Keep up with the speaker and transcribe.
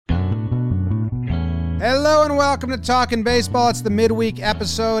Hello and welcome to Talking Baseball. It's the midweek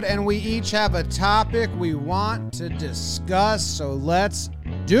episode, and we each have a topic we want to discuss, so let's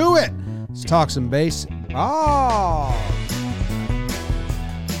do it. Let's talk some baseball.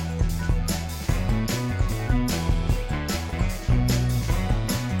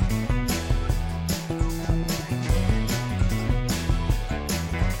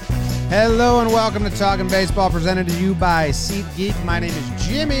 Hello and welcome to Talking Baseball, presented to you by SeatGeek. My name is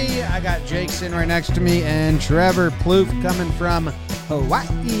Jimmy. I got Jake sitting right next to me and Trevor Plouffe coming from Hawaii.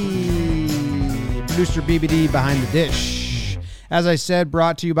 Producer BBD behind the dish. As I said,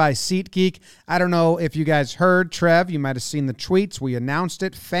 brought to you by SeatGeek. I don't know if you guys heard, Trev, you might have seen the tweets. We announced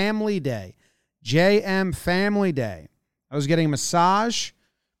it. Family Day. JM Family Day. I was getting a massage,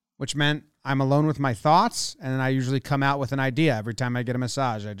 which meant I'm alone with my thoughts, and then I usually come out with an idea every time I get a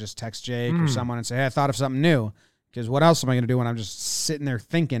massage. I just text Jake or someone and say, hey, I thought of something new, because what else am I going to do when I'm just sitting there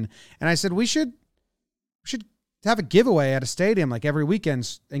thinking? And I said, we should have a giveaway at a stadium like every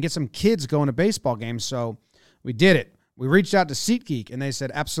weekend and get some kids going to baseball games. So we did it. We reached out to SeatGeek, and they said,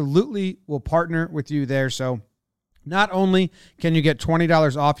 absolutely, we'll partner with you there. So not only can you get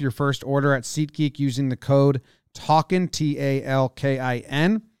 $20 off your first order at SeatGeek using the code TALKIN,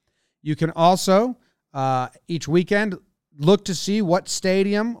 TALKIN, you can also, each weekend, look to see what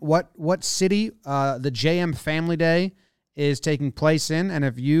stadium, what city the JM Family Day is taking place in. And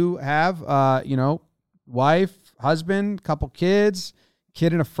if you have, wife, husband, couple kids,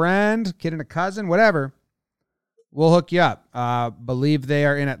 kid and a friend, kid and a cousin, whatever, we'll hook you up. Believe they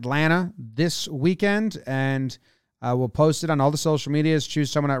are in Atlanta this weekend, and we'll post it on all the social medias.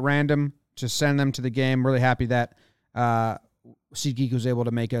 Choose someone at random to send them to the game. Really happy that SeatGeek was able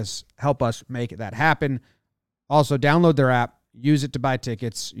to help us make that happen. Also, download their app, use it to buy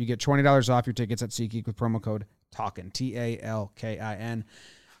tickets. You get $20 off your tickets at SeatGeek with promo code TALKIN, TALKIN.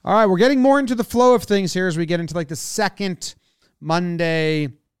 All right, we're getting more into the flow of things here as we get into like the second Monday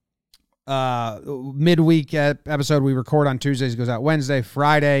midweek episode. We record on Tuesdays, goes out Wednesday,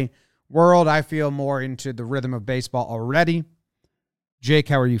 Friday. World, I feel more into the rhythm of baseball already. Jake,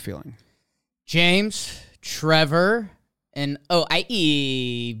 how are you feeling? James, Trevor, and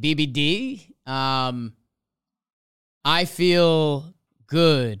i.e. BBD. I feel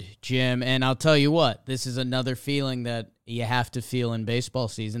good, Jim, and I'll tell you what, this is another feeling that you have to feel in baseball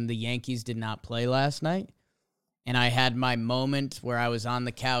season. The Yankees did not play last night, and I had my moment where I was on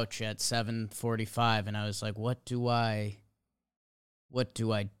the couch at 7:45, and I was like, what do I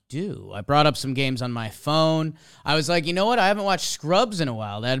do? I brought up some games on my phone. I was like, you know what? I haven't watched Scrubs in a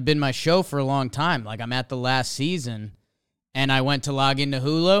while. That had been my show for a long time. Like, I'm at the last season. And I went to log into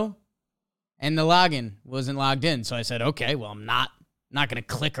Hulu, and the login wasn't logged in. So I said, okay, well, I'm not going to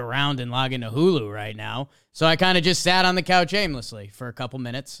click around and log into Hulu right now. So I kind of just sat on the couch aimlessly for a couple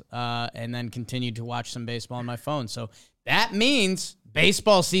minutes and then continued to watch some baseball on my phone. So that means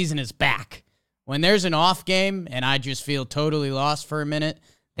baseball season is back. When there's an off game and I just feel totally lost for a minute,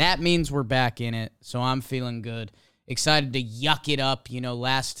 that means we're back in it. So I'm feeling good. Excited to yuck it up.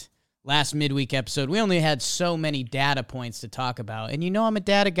 Last midweek episode, we only had so many data points to talk about. And you know I'm a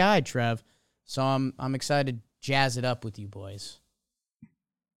data guy, Trev. So I'm excited to jazz it up with you boys.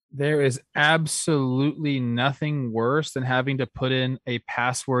 There is absolutely nothing worse than having to put in a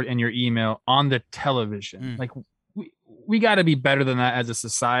password in your email on the television. Like, we got to be better than that as a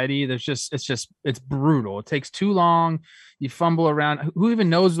society. It's brutal. It takes too long. You fumble around. Who even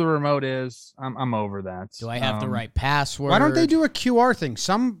knows the remote is? I'm over that. Do I have the right password? Why don't they do a QR thing?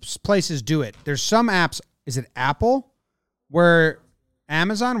 Some places do it. There's some apps. Is it Apple?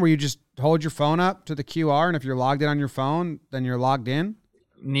 Amazon, where you just hold your phone up to the QR, and if you're logged in on your phone, then you're logged in?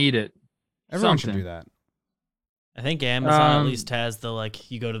 Need it. Everyone should do that. I think Amazon at least has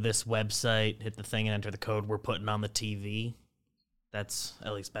you go to this website, hit the thing, and enter the code we're putting on the TV. That's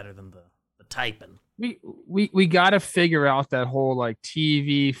at least better than the typing. We got to figure out that whole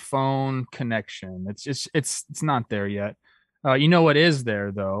TV phone connection. It's not there yet. You know what is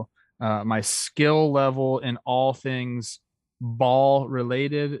there though? My skill level in all things ball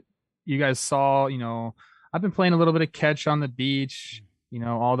related. You guys saw, I've been playing a little bit of catch on the beach.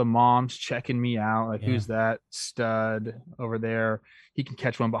 All the moms checking me out. Who's that stud over there? He can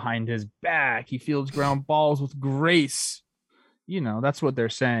catch one behind his back. He fields ground balls with grace. That's what they're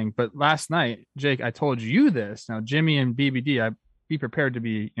saying. But last night, Jake, I told you this. Now, Jimmy and BBD, be prepared to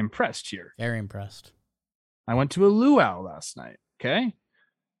be impressed here. Very impressed. I went to a luau last night, okay?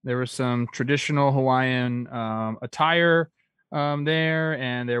 There was some traditional Hawaiian attire there,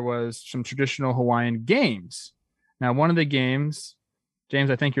 and there was some traditional Hawaiian games. Now, one of the games, James,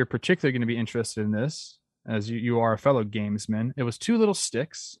 I think you're particularly going to be interested in this, as you are a fellow gamesman. It was two little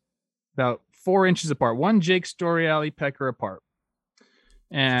sticks, about 4 inches apart, one Jake Story Alley pecker apart.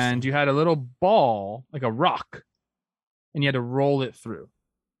 And you had a little ball, like a rock, and you had to roll it through.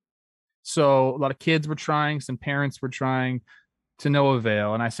 So a lot of kids were trying, some parents were trying, to no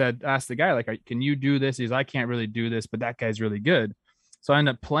avail. And I asked the guy, like, can you do this? He's, I can't really do this, but that guy's really good. So I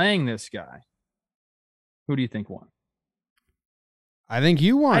ended up playing this guy. Who do you think won? I think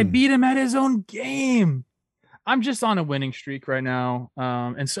you won. I beat him at his own game. I'm just on a winning streak right now.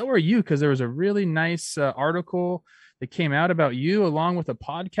 And so are you, because there was a really nice article that came out about you along with a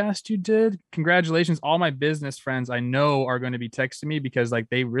podcast you did. Congratulations. All my business friends I know are going to be texting me because like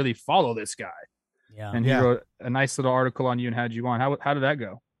they really follow this guy. Yeah. And he wrote a nice little article on you and had you on. How did that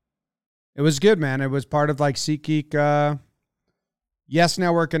go? It was good, man. It was part of like SeatGeek. Yes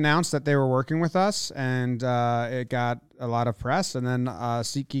Network announced that they were working with us, and it got a lot of press. And then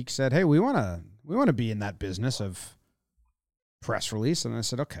SeatGeek said, "Hey, we want to be in that business of press release." And I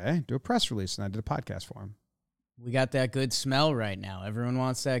said, "Okay, do a press release." And I did a podcast for him. We got that good smell right now. Everyone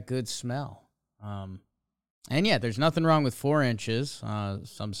wants that good smell. And yeah, there's nothing wrong with 4 inches.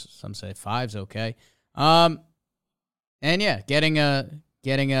 Some say 5's okay. And yeah, getting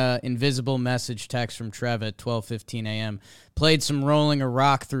a invisible message text from Trev at 12:15 a.m. Played some rolling a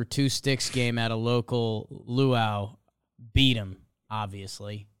rock through 2 sticks game at a local luau. Beat him,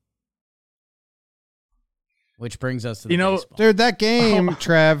 obviously. Which brings us to the baseball. Dude, that game,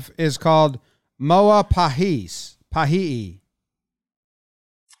 Trev, is called Moa Pahii.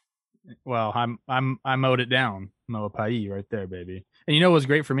 Well, I mowed it down. Moa Pahii right there, baby. And you know what was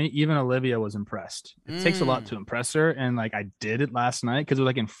great for me? Even Olivia was impressed. It takes a lot to impress her. And like I did it last night because it was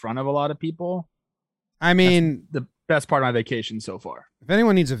like in front of a lot of people. I mean, that's the best part of my vacation so far. If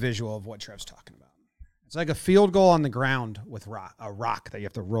anyone needs a visual of what Trev's talking about, it's like a field goal on the ground with a rock that you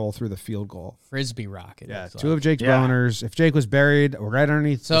have to roll through the field goal. Frisbee rock. Yeah, 2 of Jake's boners. If Jake was buried right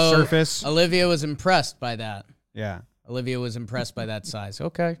underneath the surface. Olivia was impressed by that. Yeah. Olivia was impressed by that size.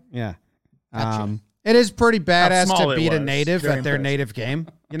 Okay. Yeah. Gotcha. It is pretty badass to beat a was. native Very at their impressive. native game,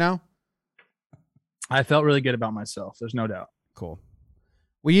 you know? I felt really good about myself. There's no doubt. Cool.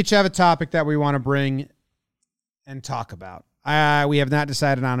 We each have a topic that we want to bring and talk about. We have not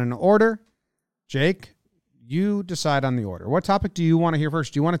decided on an order. Jake, you decide on the order. What topic do you want to hear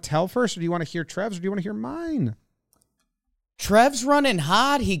first? Do you want to tell first, or do you want to hear Trev's, or do you want to hear mine? Trev's running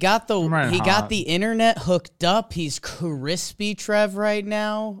hot. He got the internet hooked up. He's crispy, Trev, right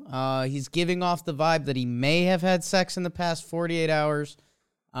now. He's giving off the vibe that he may have had sex in the past 48 hours.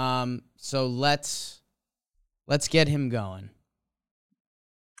 So let's get him going.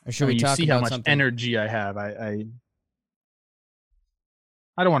 Or should we talk see about how much something? energy I have?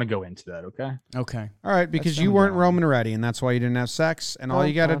 I don't want to go into that, okay? Okay. All right, because you weren't Roman ready, and that's why you didn't have sex. And all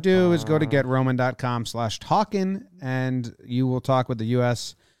you got to do is go to getroman.com/talkin', and you will talk with the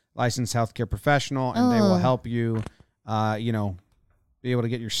U.S. licensed healthcare professional, and they will help you, be able to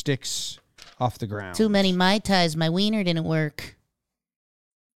get your sticks off the ground. Too many Mai Tais. My wiener didn't work.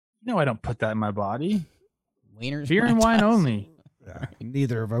 No, I don't put that in my body. Wieners, Beer and wine only. Yeah,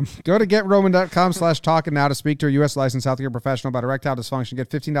 neither of them. Go to getroman.com/talkin' now to speak to a U.S. licensed healthcare professional about erectile dysfunction. Get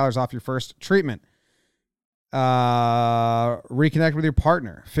 $15 off your first treatment. Reconnect with your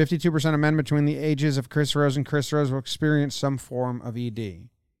partner. 52% of men between the ages of Chris Rose and Chris Rose will experience some form of ED.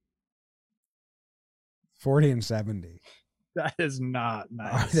 40 and 70 That is not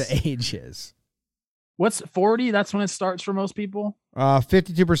are nice. the ages. What's 40? That's when it starts for most people?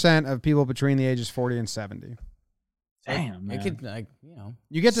 52% of people between the ages 40 and 70. Damn, man. It could,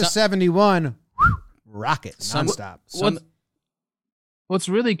 You get to 71, rocket, nonstop. What's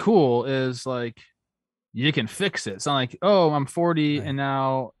really cool is like you can fix it. It's not like, oh, I'm 40 and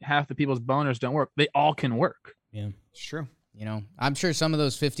now half the people's boners don't work. They all can work. Yeah, It's true. I'm sure some of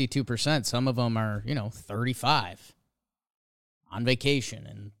those 52%, some of them are, 35 on vacation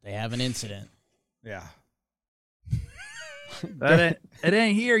and they have an incident. Yeah. It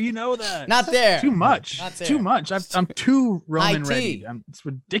ain't here. You know that. Not there. Too much. Not there. Too much. I'm too Roman High ready. tea. It's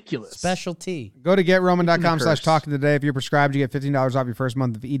ridiculous. Specialty. Go to getroman.com/talkin' curse. today. If you're prescribed, you get $15 off your first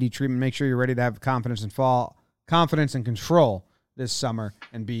month of ED treatment. Make sure you're ready to have confidence and control this summer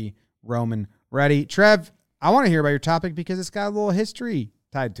and be Roman ready. Trev, I want to hear about your topic because it's got a little history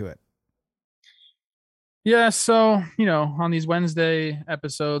tied to it. Yeah, so, on these Wednesday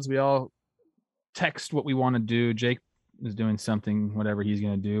episodes, we all text what we want to do. Jake is doing something, whatever he's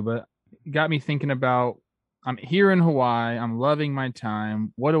going to do, but it got me thinking about, I'm here in Hawaii. I'm loving my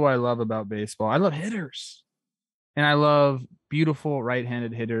time. What do I love about baseball? I love hitters, and I love beautiful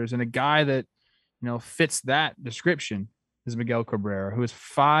right-handed hitters. And a guy that, fits that description is Miguel Cabrera, who is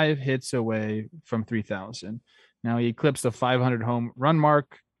 5 hits away from 3,000. Now he eclipsed the 500 home run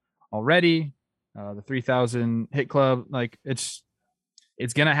mark already. The 3,000 hit club, like it's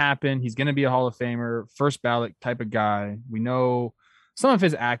going to happen. He's going to be a Hall of Famer, first ballot type of guy. We know some of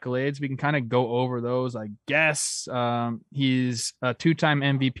his accolades. We can kind of go over those, I guess. He's a 2-time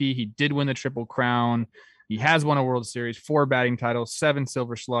MVP. He did win the Triple Crown. He has won a World Series, 4 batting titles, 7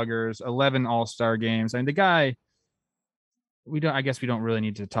 Silver Sluggers, 11 All-Star games. I mean, the guy, I guess we don't really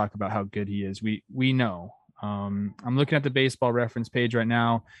need to talk about how good he is. We know. I'm looking at the Baseball Reference page right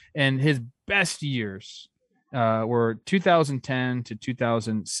now, and his best years were 2010 to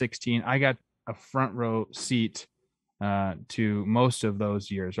 2016. I got a front row seat to most of those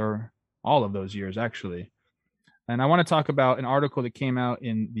years, or all of those years, actually. And I want to talk about an article that came out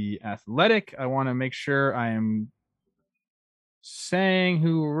in The Athletic. I want to make sure I am saying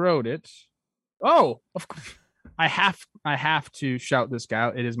who wrote it. Oh, of course. I have to shout this guy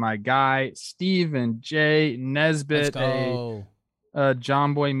out. It is my guy, Stephen J. Nesbitt, a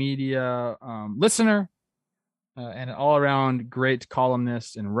John Boy Media listener and an all-around great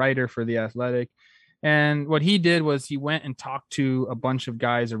columnist and writer for The Athletic. And what he did was he went and talked to a bunch of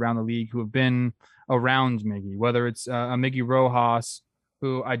guys around the league who have been around Miggy, whether it's Miggy Rojas,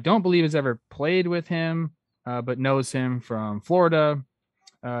 who I don't believe has ever played with him, but knows him from Florida.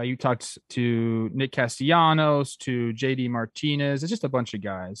 You talked to Nick Castellanos, to JD Martinez. It's just a bunch of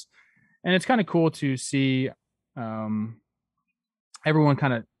guys. And it's kind of cool to see everyone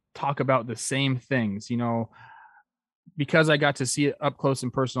kind of talk about the same things, because I got to see it up close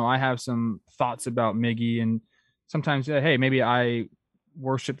and personal. I have some thoughts about Miggy, and sometimes, hey, maybe I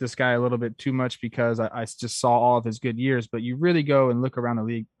worship this guy a little bit too much because I just saw all of his good years. But you really go and look around the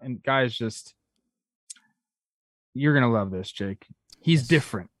league, and guys, just, you're going to love this, Jake. He's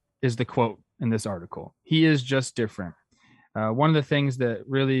different, is the quote in this article. He is just different. One of the things that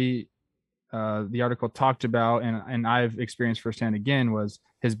really the article talked about, and I've experienced firsthand again, was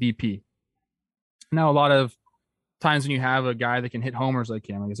his BP. Now, a lot of times when you have a guy that can hit homers like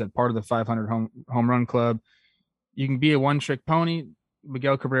him, like I said, part of the 500 home run club, you can be a one-trick pony.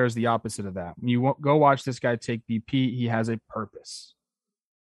 Miguel Cabrera is the opposite of that. When you go watch this guy take BP, he has a purpose.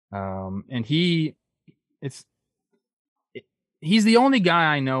 And he's the only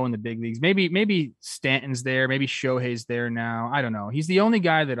guy I know in the big leagues. Maybe Stanton's there, maybe Shohei's there now. I don't know. He's the only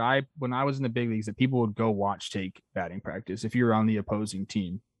guy that when I was in the big leagues, that people would go watch take batting practice if you're on the opposing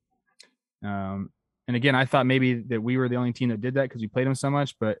team. And again, I thought maybe that we were the only team that did that because we played him so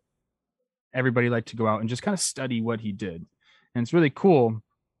much, but everybody liked to go out and just kind of study what he did. And it's really cool.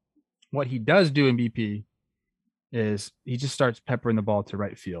 What he does do in BP is he just starts peppering the ball to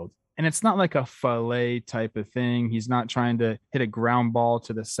right field. And it's not like a fillet type of thing. He's not trying to hit a ground ball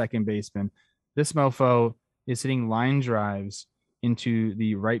to the second baseman. This mofo is hitting line drives into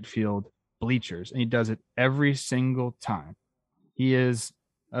the right field bleachers, and he does it every single time. He is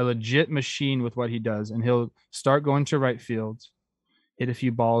a legit machine with what he does, and he'll start going to right field, hit a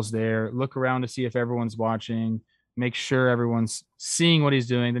few balls there, look around to see if everyone's watching, make sure everyone's seeing what he's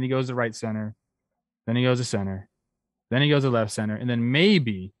doing. Then he goes to right center, then he goes to center, then he goes to left center, and then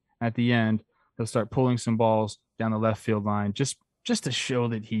maybe at the end he'll start pulling some balls down the left field line just to show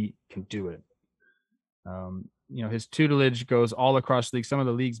that he can do it. His tutelage goes all across the league. Some of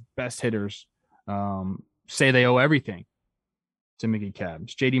the league's best hitters say they owe everything to Miggy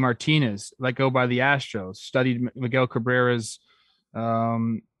Cabs. JD Martinez, let go by the Astros, studied Miguel Cabrera's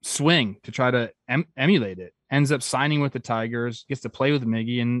swing to try to emulate it, ends up signing with the Tigers, gets to play with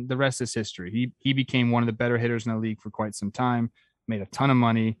Miggy, and the rest is history. He became one of the better hitters in the league for quite some time, made a ton of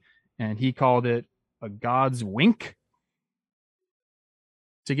money, and he called it a God's wink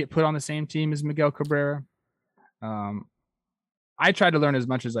to get put on the same team as Miguel Cabrera. I tried to learn as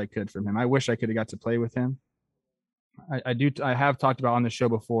much as I could from him. I wish I could have got to play with him. I have talked about on the show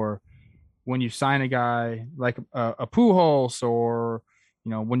before, when you sign a guy like a Pujols, or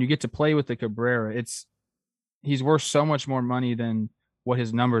when you get to play with the Cabrera, he's worth so much more money than what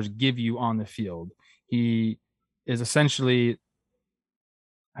his numbers give you on the field. He is essentially,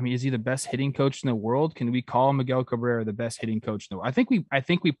 is he the best hitting coach in the world? Can we call Miguel Cabrera the best hitting coach in the world? I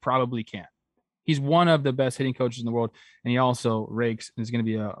think we probably can. He's one of the best hitting coaches in the world, and he also rakes and is going to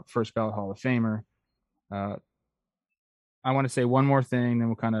be a first ballot Hall of Famer. I want to say one more thing, then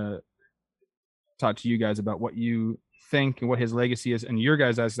we'll kind of talk to you guys about what you think and what his legacy is. And your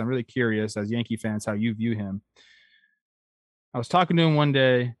guys' eyes, I'm really curious as Yankee fans how you view him. I was talking to him one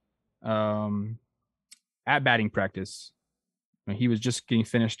day at batting practice. He was just getting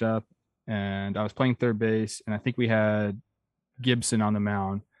finished up, and I was playing third base, and I think we had Gibson on the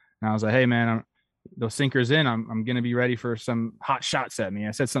mound. And I was like, hey, man, those sinkers in. I'm going to be ready for some hot shots at me.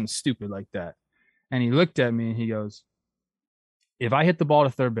 I said something stupid like that. And he looked at me and he goes, if I hit the ball to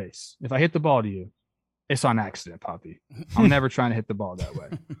third base, if I hit the ball to you, it's on accident, Poppy. I'm never trying to hit the ball that way.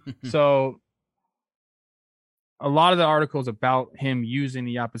 So a lot of the articles about him using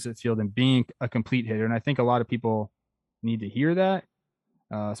the opposite field and being a complete hitter, and I think a lot of people need to hear that,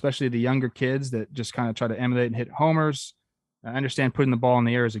 especially the younger kids that just kind of try to emulate and hit homers. I understand putting the ball in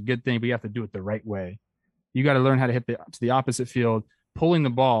the air is a good thing, but you have to do it the right way. You got to learn how to hit to the opposite field. Pulling the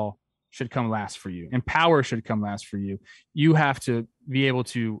ball should come last for you, and power should come last for you. You have to be able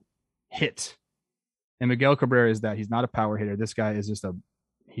to hit. And Miguel Cabrera is that. He's not a power hitter. This guy is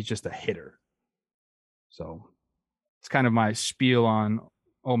he's just a hitter. So it's kind of my spiel on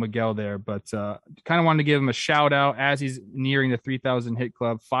Miguel there, but kind of wanted to give him a shout out as he's nearing the 3,000 hit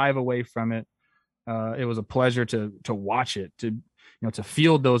club, 5 away from it. It was a pleasure to watch it, to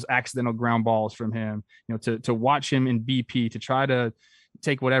field those accidental ground balls from him, to watch him in BP, to try to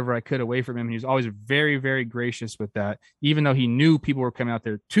take whatever I could away from him. He was always very, very gracious with that, even though he knew people were coming out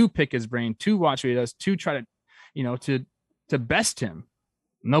there to pick his brain, to watch what he does, to try to, to best him.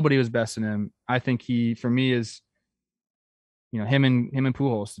 Nobody was besting him. I think he, for me, is, him and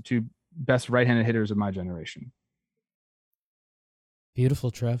Pujols, the 2 best right-handed hitters of my generation. Beautiful,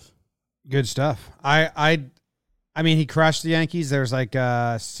 Trev. Good stuff. I mean, he crushed the Yankees. There was like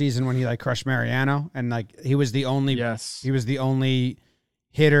a season when he crushed Mariano, and he was the only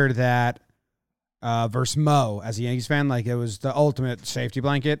hitter that versus Mo as a Yankees fan, it was the ultimate safety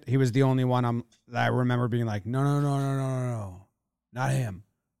blanket. He was the only one that I remember being like, no, not him.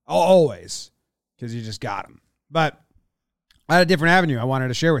 Always, because you just got him. But I had a different avenue I wanted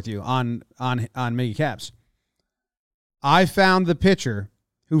to share with you on Miggy Caps. I found the pitcher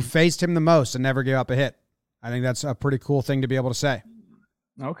who faced him the most and never gave up a hit. I think that's a pretty cool thing to be able to say.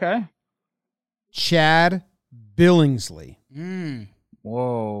 Okay. Chad Billingsley.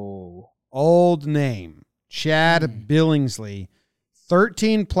 Whoa. Old name. Chad Billingsley.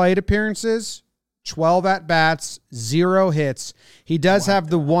 13 plate appearances, 12 at-bats, 0 hits. He does have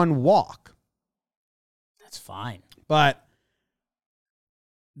the 1 walk. That's fine. But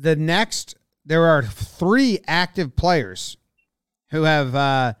there are 3 active players who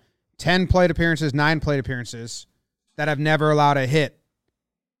have 10 plate appearances, 9 plate appearances that have never allowed a hit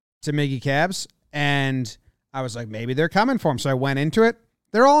to Miggy Cabs. And I was like, maybe they're coming for him. So I went into it.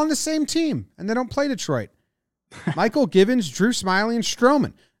 They're all on the same team, and they don't play Detroit. Michael Givens, Drew Smyly, and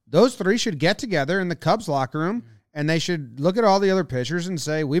Stroman. Those 3 should get together in the Cubs locker room, and they should look at all the other pitchers and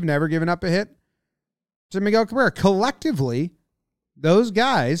say, we've never given up a hit to Miguel Cabrera. Collectively, those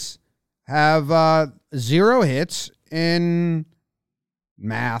guys have 0 hits in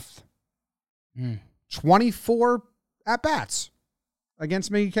math. 24 at-bats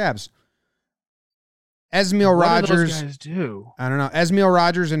against Miggy Cabs. Esmiel Rogers. What do those guys do? I don't know. Esmiel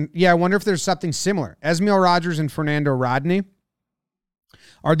Rogers I wonder if there's something similar. Esmiel Rogers and Fernando Rodney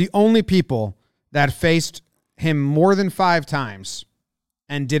are the only people that faced him more than 5 times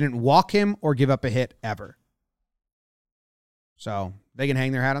and didn't walk him or give up a hit ever. So they can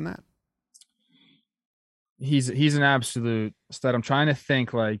hang their hat on that. He's an absolute stud. I'm trying to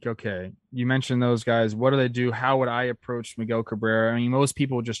think okay, you mentioned those guys. What do they do? How would I approach Miguel Cabrera? I mean, most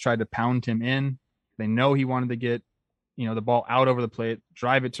people just tried to pound him in. They know he wanted to get, the ball out over the plate,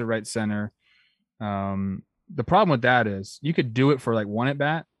 drive it to right center. The problem with that is you could do it for 1 at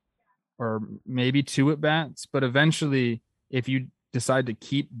bat or maybe 2 at bats, but eventually if you decide to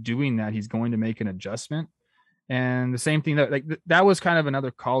keep doing that, he's going to make an adjustment. And the same thing that was kind of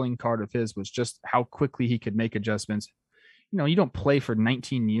another calling card of his, was just how quickly he could make adjustments. You don't play for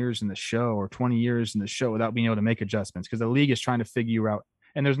 19 years in the show or 20 years in the show without being able to make adjustments, because the league is trying to figure you out.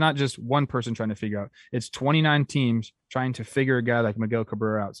 And there's not just one person trying to figure out. It's 29 teams trying to figure a guy like Miguel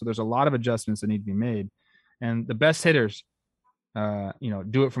Cabrera out. So there's a lot of adjustments that need to be made. And the best hitters,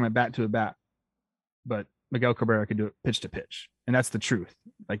 do it from a bat to a bat. But Miguel Cabrera could do it pitch to pitch. And that's the truth.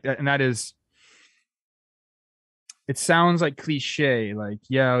 And that is, it sounds like cliche,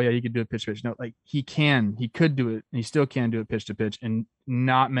 you could do it pitch to pitch. No, he could do it, and he still can do it pitch to pitch. And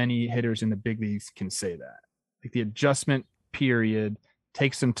not many hitters in the big leagues can say that. The adjustment period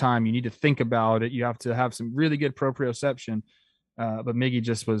takes some time. You need to think about it. You have to have some really good proprioception. But Miggy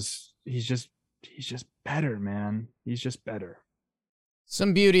he's just better, man. He's just better.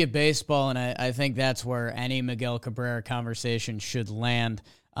 Some beauty of baseball, and I think that's where any Miguel Cabrera conversation should land.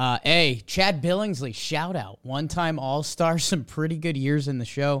 Chad Billingsley, shout out. 1-time All-Star, some pretty good years in the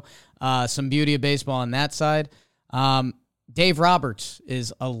show. Some beauty of baseball on that side. Dave Roberts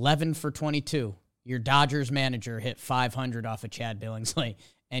is 11 for 22. Your Dodgers manager hit 500 off of Chad Billingsley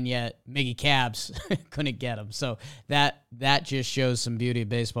and yet Miggy Cabs couldn't get him. So that just shows some beauty of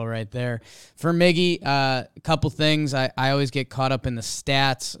baseball right there. For Miggy, a couple things. I always get caught up in the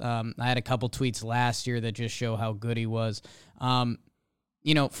stats. I had a couple tweets last year that just show how good he was. From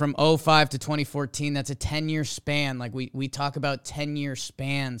 05 to 2014, that's a 10-year span. Like we talk about 10-year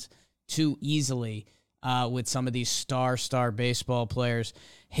spans too easily with some of these star baseball players.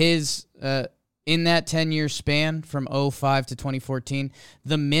 His in that 10-year span from 05 to 2014,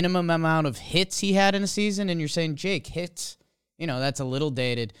 the minimum amount of hits he had in a season, and you're saying, Jake, hits, that's a little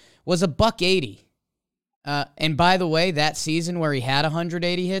dated, was $180. And by the way, that season where he had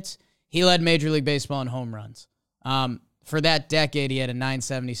 180 hits, he led Major League Baseball in home runs. For that decade, he had a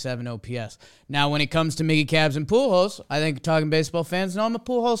 977 OPS. Now, when it comes to Miggy Cabs and Pujols, I think talking baseball fans know I'm a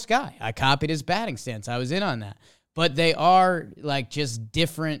Pujols guy. I copied his batting stance. I was in on that. But they are like just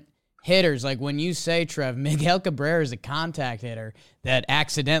different hitters. Like when you say, Trev, Miguel Cabrera is a contact hitter that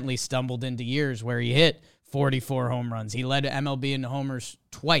accidentally stumbled into years where he hit 44 home runs. He led MLB in homers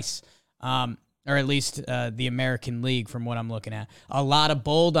twice, or at least the American League from what I'm looking at. A lot of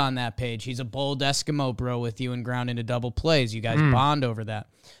bold on that page. He's a bold Eskimo bro with you and ground into double plays. You guys bond over that.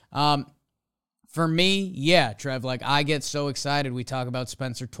 For me, yeah, Trev, like I get so excited. We talk about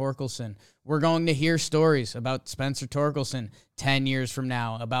Spencer Torkelson. We're going to hear stories about Spencer Torkelson 10 years from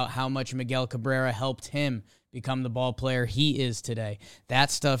now, about how much Miguel Cabrera helped him become the ball player he is today.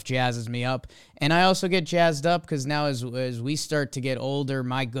 That stuff jazzes me up. And I also get jazzed up because now as we start to get older,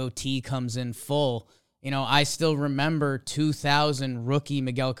 my goatee comes in full. I still remember 2000 rookie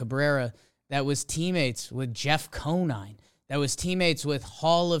Miguel Cabrera that was teammates with Jeff Conine, that was teammates with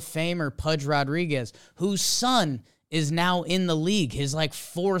Hall of Famer Pudge Rodriguez, whose son is now in the league, his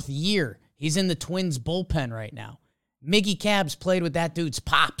fourth year. He's in the Twins bullpen right now. Miggy Cabs played with that dude's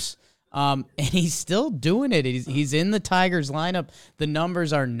pops. And he's still doing it. He's in the Tigers lineup. The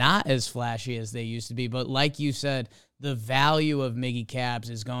numbers are not as flashy as they used to be, but like you said, the value of Miggy Cabs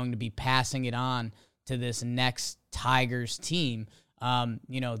is going to be passing it on to this next Tigers team.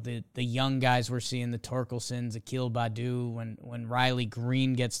 The young guys we're seeing, the Torkelsons, Akil Baddoo, when Riley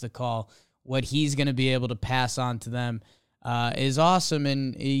Green gets the call, what he's going to be able to pass on to them is awesome.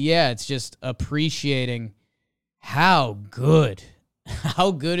 And yeah, it's just appreciating how good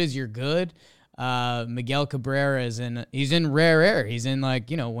is your good. Miguel Cabrera he's in rare air. He's in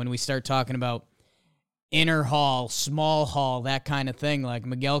when we start talking about inner hall, small hall, that kind of thing, like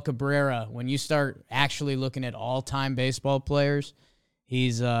Miguel Cabrera, when you start actually looking at all-time baseball players,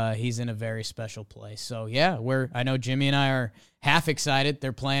 he's in a very special place. So yeah, I know Jimmy and I are half excited.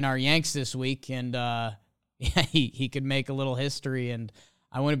 They're playing our Yanks this week, and he could make a little history, and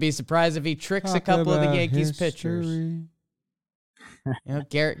I wouldn't be surprised if he tricks a couple of the Yankees pitchers.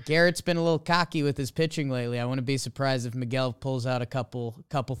 Garrett's been a little cocky with his pitching lately. I wouldn't be surprised if Miguel pulls out a couple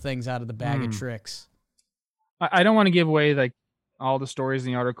things out of the bag of tricks. I don't want to give away all the stories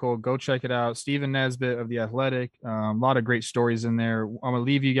in the article. Go check it out. Stephen Nesbitt of The Athletic. A lot of great stories in there. I'm going to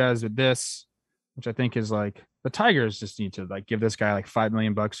leave you guys with this, which I think is the Tigers just need to give this guy $5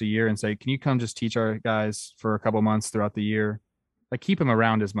 million a year and say, can you come just teach our guys for a couple months throughout the year? Keep him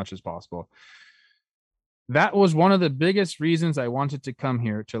around as much as possible. That was one of the biggest reasons I wanted to come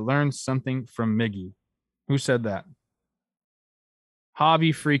here, to learn something from Miggy. Who said that? Javi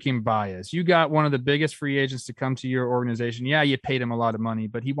freaking Baez. You got one of the biggest free agents to come to your organization. Yeah, you paid him a lot of money,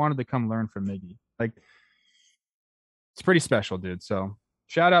 but he wanted to come learn from Miggy. It's pretty special, dude. So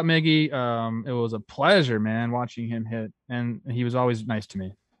shout out Miggy. It was a pleasure, man, watching him hit. And he was always nice to me.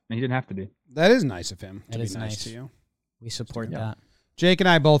 And he didn't have to be. That is nice of him to be be nice to you. We support that. Jake and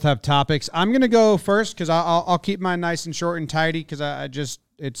I both have topics. I'm going to go first because I'll keep mine nice and short and tidy because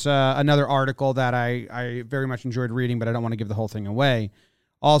it's another article that I very much enjoyed reading, but I don't want to give the whole thing away.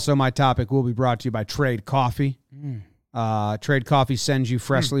 Also, my topic will be brought to you by Trade Coffee. Trade Coffee sends you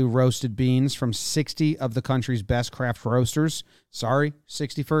freshly roasted beans from 60 of the country's best craft roasters. Sorry,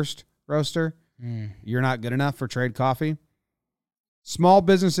 61st roaster. You're not good enough for Trade Coffee. Small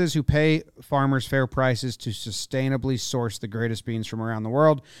businesses who pay farmers fair prices to sustainably source the greatest beans from around the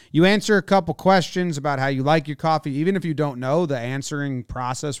world. You answer a couple questions about how you like your coffee. Even if you don't know, the answering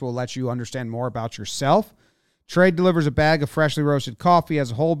process will let you understand more about yourself. Trade delivers a bag of freshly roasted coffee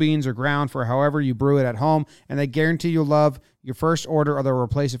as whole beans are ground for however you brew it at home, and they guarantee you'll love your first order or they'll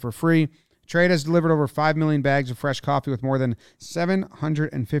replace it for free. Trade has delivered over 5 million bags of fresh coffee with more than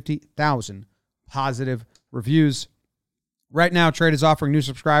 750,000 positive reviews. Right now, Trade is offering new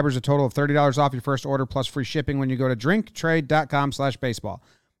subscribers a total of $30 off your first order plus free shipping when you go to drinktrade.com/baseball.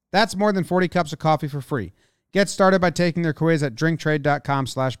 That's more than 40 cups of coffee for free. Get started by taking their quiz at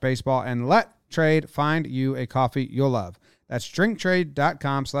drinktrade.com/baseball and let Trade find you a coffee you'll love. That's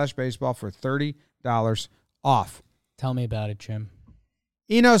drinktrade.com/baseball for $30 off. Tell me about it, Jim.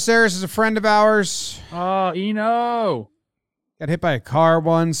 Eno Saris is a friend of ours. Oh, Eno. Got hit by a car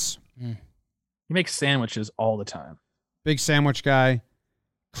once. He makes sandwiches all the time. Big sandwich guy.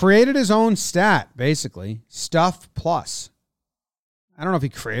 Created his own stat, basically. Stuff plus. I don't know if he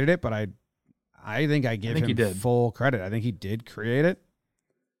created it, but I think I give him full credit. I think he did create it.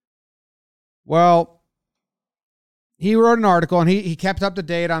 Well, he wrote an article, and he kept up to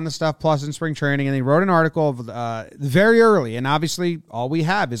date on the Stuff Plus in spring training, and he wrote an article of very early, and obviously all we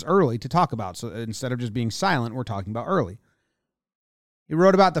have is early to talk about. So instead of just being silent, we're talking about early. He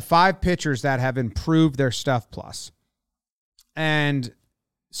wrote about the 5 pitchers that have improved their Stuff Plus. And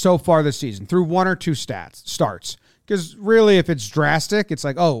so far this season, through 1 or 2 starts. Because really, if it's drastic, it's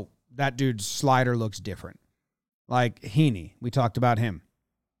like, oh, that dude's slider looks different. Like Heaney, we talked about him.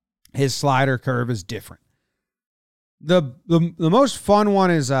 His slider curve is different. The most fun one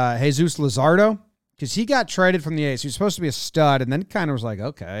is Jesus Luzardo, because he got traded from the A's. He was supposed to be a stud, and then kind of was like,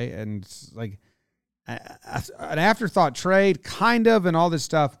 okay, and like an afterthought trade, kind of, and all this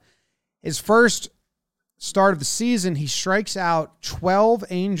stuff. His first start of the season, he strikes out 12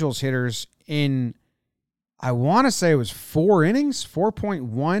 Angels hitters in, I want to say it was 4 innings,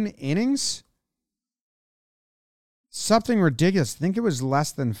 4.1 innings. Something ridiculous. I think it was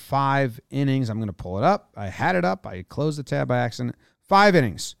less than 5 innings. I'm going to pull it up. I had it up. I closed the tab by accident. 5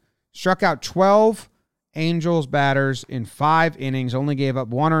 innings. Struck out 12 Angels batters in 5 innings. Only gave up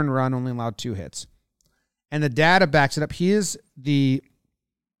 1 earned run. Only allowed 2 hits. And the data backs it up. He is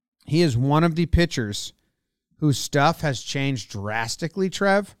one of the pitchers whose stuff has changed drastically,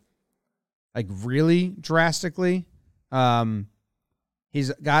 Trev. Like really drastically.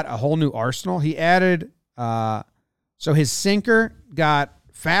 He's got a whole new arsenal. He added... So his sinker got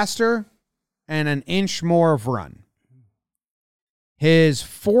faster and an inch more of run. His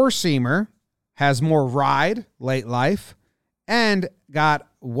four-seamer has more ride, late life, and got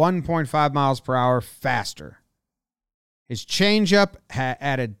 1.5 miles per hour faster. His changeup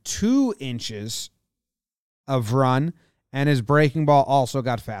added 2 inches of run, and his breaking ball also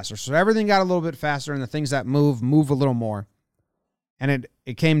got faster. So everything got a little bit faster, and the things that move a little more. And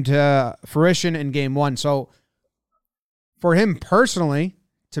it came to fruition in game 1. So for him personally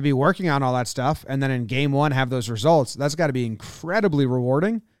to be working on all that stuff and then in game 1 have those results, that's got to be incredibly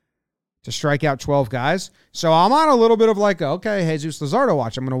rewarding to strike out 12 guys. So I'm on a little bit of like, okay, Jesus Luzardo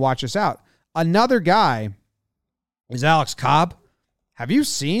watch. I'm going to watch this out. Another guy is Alex Cobb. Have you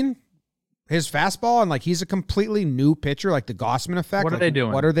seen his fastball? And like, he's a completely new pitcher, like the Gossman effect. What are they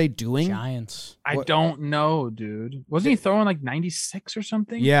doing? What are they doing? Giants. I don't know, dude. Wasn't he throwing like 96 or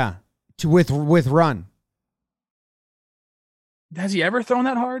something? Yeah. With run. Has he ever thrown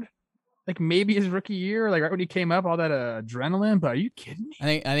that hard? Like maybe his rookie year, like right when he came up, all that adrenaline. But are you kidding me?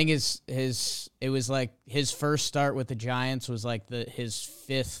 I think it was like his first start with the Giants was like his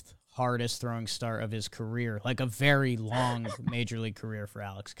 5th hardest throwing start of his career, like a very long major league career for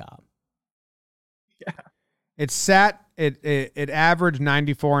Alex Cobb. Yeah, it averaged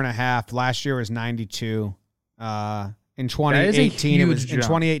 94.5. Last year was 92. In 2018 it was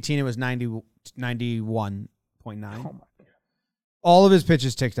 91.9. Oh my. All of his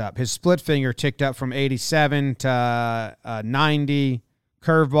pitches ticked up. His split finger ticked up from 87 to 90.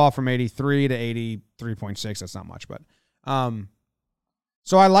 Curveball from 83 to 83.6. That's not much, but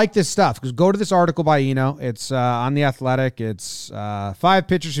so I like this stuff because go to this article by Eno. It's on The Athletic. It's 5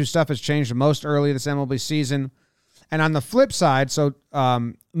 pitchers whose stuff has changed the most early this MLB season. And on the flip side, so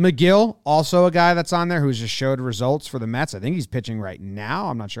Miguel, also a guy that's on there who's just showed results for the Mets. I think he's pitching right now.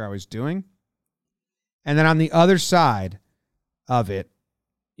 I'm not sure how he's doing. And then on the other side of it,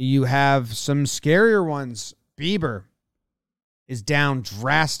 you have some scarier ones. Bieber is down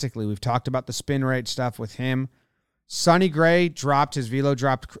drastically. We've talked about the spin rate stuff with him. Sonny Gray his velo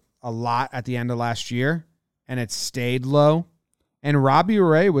dropped a lot at the end of last year, and it stayed low. And Robbie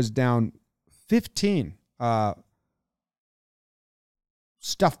Ray was down 15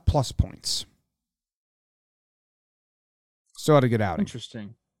 stuff plus points. Still had a good outing.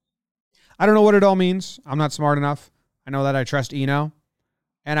 Interesting. I don't know what it all means. I'm not smart enough. I know that I trust Eno.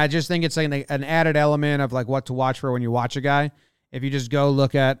 And I just think it's like an added element of like what to watch for when you watch a guy. If you just go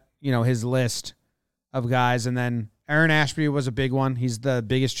look at, his list of guys, and then Aaron Ashby was a big one. He's the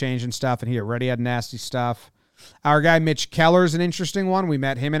biggest change in stuff, and he already had nasty stuff. Our guy Mitch Keller is an interesting one. We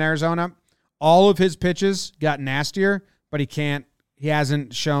met him in Arizona. All of his pitches got nastier, but he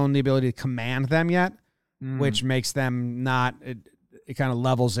hasn't shown the ability to command them yet, which makes them not, it kind of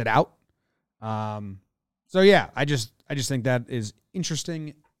levels it out. So yeah, I just think that is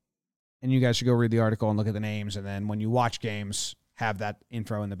interesting And you guys should go read the article and look at the names. And then when you watch games, have that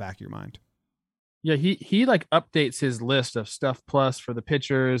info in the back of your mind. Yeah, he like updates his list of stuff plus for the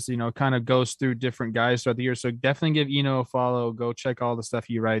pitchers, kind of goes through different guys throughout the year. So definitely give Eno a follow. Go check all the stuff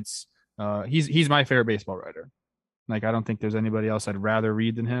he writes. He's my favorite baseball writer. Like, I don't think there's anybody else I'd rather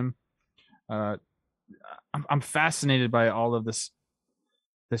read than him. I'm fascinated by all of this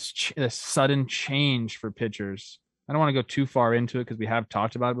sudden change for pitchers. I don't want to go too far into it because we have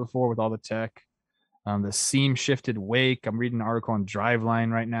talked about it before with all the tech. The seam shifted wake. I'm reading an article on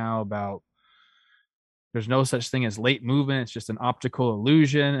Driveline right now about there's no such thing as late movement. It's just an optical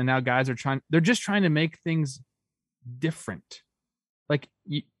illusion. And now guys they're just trying to make things different. Like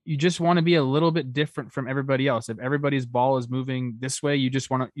you just want to be a little bit different from everybody else. If everybody's ball is moving this way, you just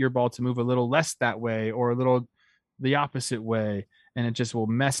want your ball to move a little less that way or a little the opposite way. And it just will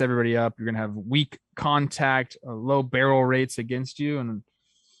mess everybody up. You're going to have weak contact, low barrel rates against you. And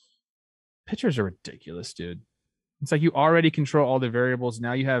pitchers are ridiculous, dude. It's like you already control all the variables.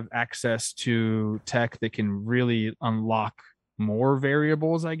 Now you have access to tech that can really unlock more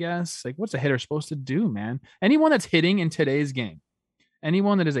variables, I guess. Like, what's a hitter supposed to do, man? Anyone that's hitting in today's game,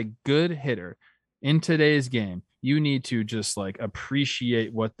 anyone that is a good hitter in today's game, you need to just like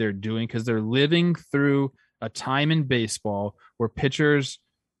appreciate what they're doing because they're living through a time in baseball where pitchers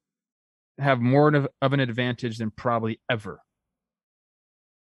have more of an advantage than probably ever.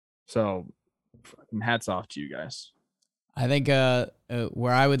 So hats off to you guys. I think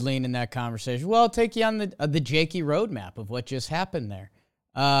where I would lean in that conversation, well, I'll take you on the Jakey roadmap of what just happened there.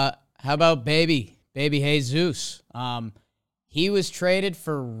 How about baby Jesus? He was traded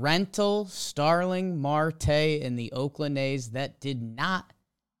for rental Starling Marte in the Oakland A's that did not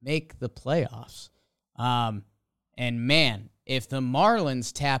make the playoffs. And man, if the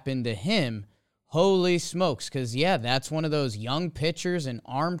Marlins tap into him, holy smokes. Because, yeah, that's one of those young pitchers and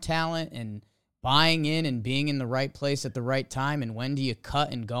arm talent and buying in and being in the right place at the right time. And when do you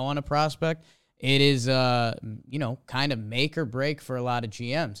cut and go on a prospect? It is, kind of make or break for a lot of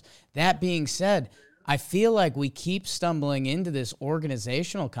GMs. That being said, I feel like we keep stumbling into this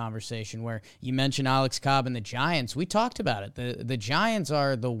organizational conversation where you mentioned Alex Cobb and the Giants. We talked about it. The Giants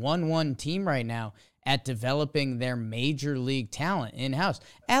are the 1-1 team right now at developing their major league talent in-house.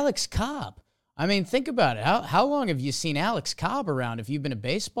 Alex Cobb. I mean, think about it. How long have you seen Alex Cobb around if you've been a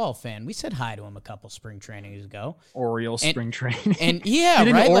baseball fan? We said hi to him a couple spring trainings ago. Orioles spring training. And yeah,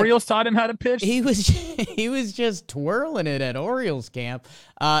 right? Orioles taught him how to pitch? He was just twirling it at Orioles camp.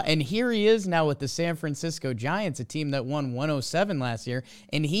 And here he is now with the San Francisco Giants, a team that won 107 last year.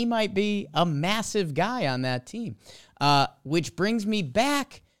 And he might be a massive guy on that team. Which brings me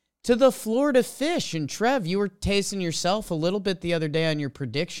back to the Florida Fish. And Trev, you were tasting yourself a little bit the other day on your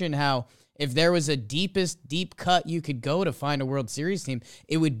prediction how if there was a deep cut you could go to find a World Series team,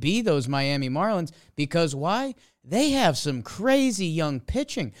 it would be those Miami Marlins. Because why? They have some crazy young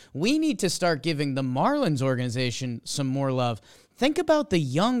pitching. We need to start giving the Marlins organization some more love. Think about the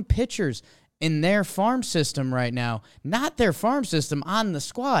young pitchers in their farm system right now. Not their farm system, on the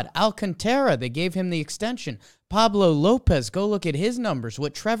squad. Alcantara, they gave him the extension. Pablo Lopez, go look at his numbers,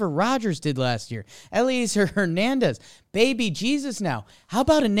 what Trevor Rogers did last year. Eliezer Hernandez, baby Jesus now. How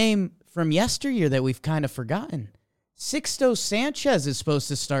about a name from yesteryear that we've kind of forgotten? Sixto Sanchez is supposed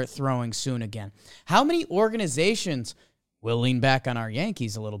to start throwing soon again. How many organizations, we'll lean back on our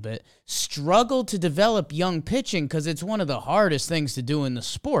Yankees a little bit, struggle to develop young pitching because it's one of the hardest things to do in the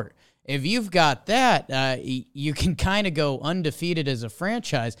sport? If you've got that, you can kind of go undefeated as a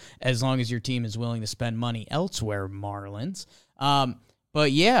franchise as long as your team is willing to spend money elsewhere, Marlins.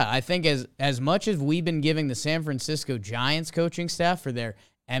 But yeah, I think as much as we've been giving the San Francisco Giants coaching staff for their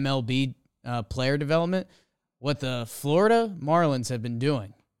MLB player development, what the Florida Marlins have been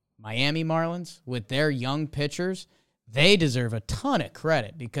doing, Miami Marlins, with their young pitchers, they deserve a ton of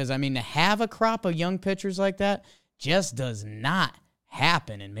credit because, I mean, to have a crop of young pitchers like that just does not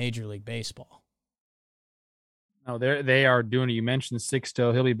happen in Major League Baseball. No, they are doing it. You mentioned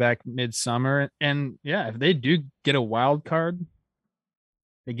Sixto. He'll be back midsummer. And yeah, if they do get a wild card,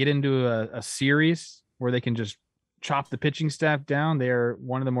 they get into a series where they can just chop the pitching staff down, they're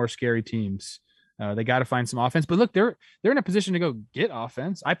one of the more scary teams. They got to find some offense. But look, they're in a position to go get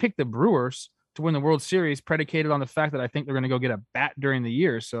offense. I picked the Brewers to win the World Series predicated on the fact that I think they're going to go get a bat during the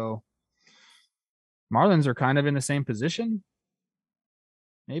year. So Marlins are kind of in the same position.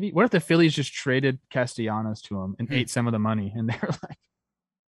 Maybe. What if the Phillies just traded Castellanos to them and ate some of the money and they're like,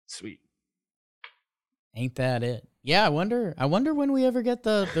 sweet. Ain't that it? Yeah, I wonder when we ever get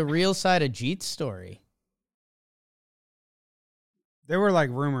the real side of Jeet's story. There were like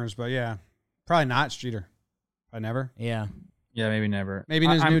rumors, but yeah, probably not Streeter. Probably never. Yeah. Yeah, maybe never. Maybe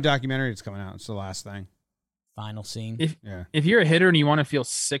in his new documentary that's coming out. It's the last thing. Final scene. If you're a hitter and you want to feel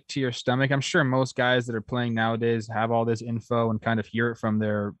sick to your stomach, I'm sure most guys that are playing nowadays have all this info and kind of hear it from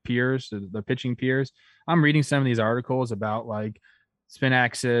their peers, their pitching peers. I'm reading some of these articles about like spin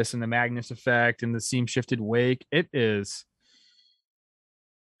axis and the Magnus effect and the seam shifted wake. It is,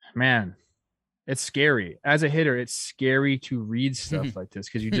 man, it's scary. As a hitter, it's scary to read stuff like this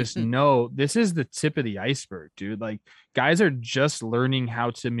because you just know this is the tip of the iceberg, dude. Like guys are just learning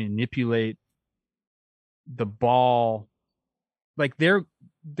how to manipulate the ball. Like they're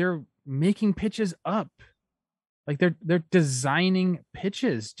making pitches up. Like they're designing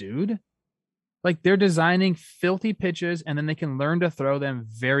pitches, dude. Like they're designing filthy pitches and then they can learn to throw them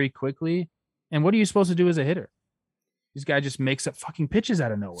very quickly. And what are you supposed to do as a hitter? This guy just makes up fucking pitches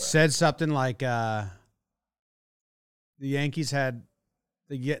out of nowhere. Said something like the Yankees had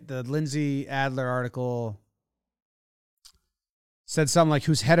the Lindsay Adler article said something like,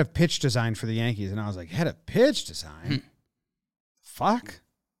 who's head of pitch design for the Yankees? And I was like, head of pitch design? Fuck.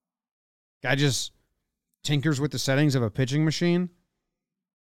 Guy just tinkers with the settings of a pitching machine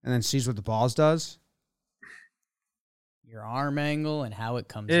and then sees what the balls does. Your arm angle and how it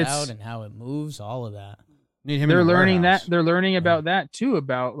comes out and how it moves, all of that. They're learning that. They're learning about that too,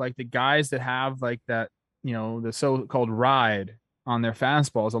 about like the guys that have like that, you know, the so-called ride on their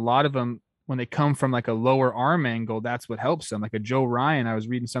fastballs. A lot of them, when they come from like a lower arm angle, that's what helps them. Like a Joe Ryan, I was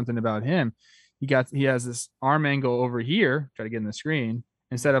reading something about him. He has this arm angle over here, try to get in the screen,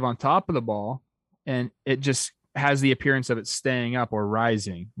 instead of on top of the ball. And it just has the appearance of it staying up or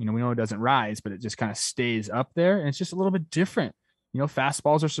rising. You know, we know it doesn't rise, but it just kind of stays up there. And it's just a little bit different. You know,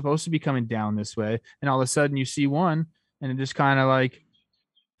 fastballs are supposed to be coming down this way. And all of a sudden you see one and it just kind of like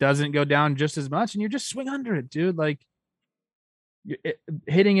doesn't go down just as much. And you're just swing under it, dude. Like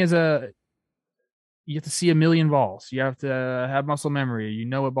hitting is you have to see a million balls. You have to have muscle memory. You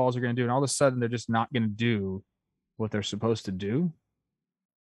know what balls are going to do. And all of a sudden they're just not going to do what they're supposed to do.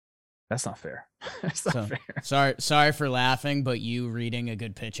 That's not fair. That's not fair. Sorry for laughing, but you reading a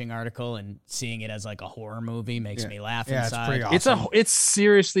good pitching article and seeing it as like a horror movie makes me laugh inside. It's pretty awesome. It's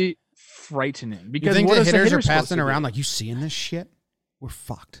seriously frightening because you think the hitters are passing around like, you seeing this shit? We're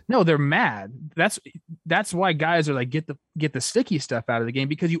fucked. No, they're mad. That's why guys are like, get the sticky stuff out of the game,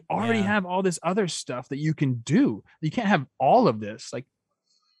 because you already have all this other stuff that you can do. You can't have all of this. Like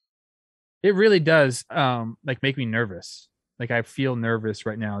it really does like make me nervous. Like I feel nervous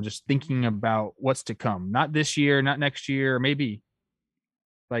right now just thinking about what's to come. Not this year, not next year, maybe.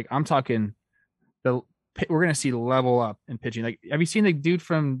 Like I'm talking we're going to see level up in pitching. Like, have you seen the dude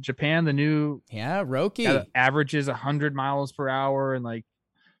from Japan, the new Roki averages 100 miles per hour and like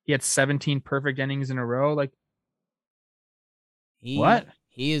he had 17 perfect innings in a row? Like what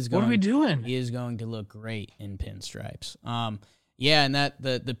are we doing? He is going to look great in pinstripes. Yeah, and that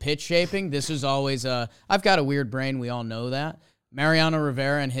the pitch shaping, this is always I've got a weird brain, we all know that. Mariano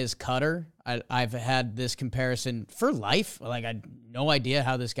Rivera and his cutter, I've had this comparison for life. Like I had no idea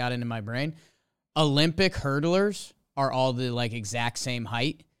how this got into my brain. Olympic hurdlers are all the like exact same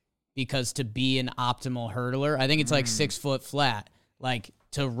height, because to be an optimal hurdler, I think it's like 6 foot flat. Like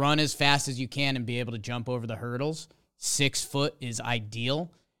to run as fast as you can and be able to jump over the hurdles, 6 foot is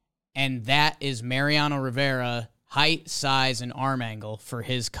ideal. And that is Mariano Rivera, height, size, and arm angle for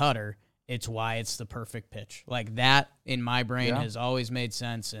his cutter. It's why it's the perfect pitch. Like that in my brain has always made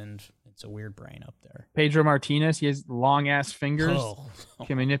sense, and it's a weird brain up there. Pedro Martinez, he has long ass fingers,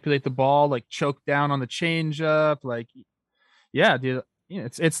 can manipulate the ball, like choke down on the changeup. Like, yeah, dude, you know,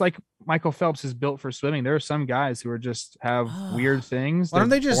 it's like Michael Phelps is built for swimming. There are some guys who are just have weird things. Why don't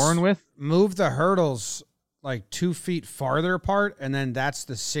they just born with? Move the hurdles like 2 feet farther apart, and then that's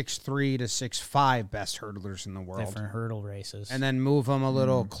the 6'3" to 6'5" best hurdlers in the world. Different hurdle races. And then move them a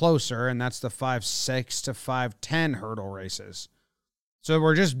little closer, and that's the 5'6" to 5'10" hurdle races. So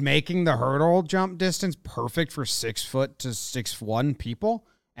we're just making the hurdle jump distance perfect for 6 foot to 6'1" people.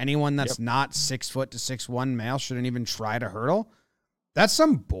 Anyone that's not 6 foot to 6'1" male shouldn't even try to hurdle. That's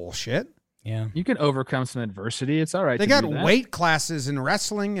some bullshit. Yeah. You can overcome some adversity. It's all right. They got weight classes in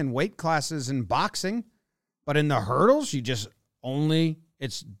wrestling and weight classes in boxing. But in the hurdles,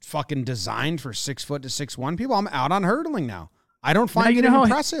 it's fucking designed for 6 foot to 6'1" people. I'm out on hurdling now. I don't find it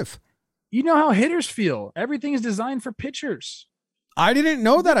impressive. You know how hitters feel. Everything is designed for pitchers. I didn't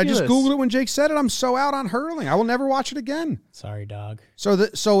know that. I just Googled it when Jake said it. I'm so out on hurdling. I will never watch it again. Sorry, dog.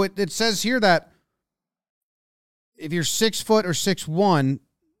 So it says here that if you're 6 foot or 6'1",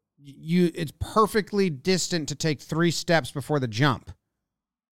 it's perfectly distant to take 3 steps before the jump.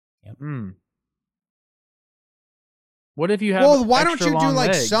 Yep. What if you have? Well, why don't you do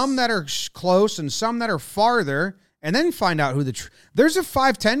like legs? some that are close and some that are farther, And then find out who there's a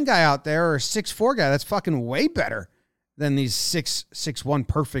 5'10" guy out there or a 6'4" guy that's fucking way better than these 6'1"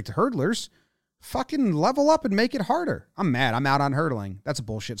 perfect hurdlers. Fucking level up and make it harder. I'm mad. I'm out on hurdling. That's a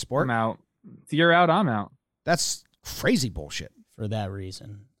bullshit sport. I'm out. If you're out, I'm out. That's crazy bullshit. For that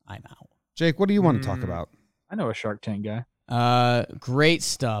reason, I'm out. Jake, what do you want to talk about? I know a Shark Tank guy. Great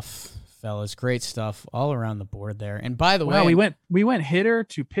stuff, fellas. Great stuff all around the board there. And by the Wow, way, we went hitter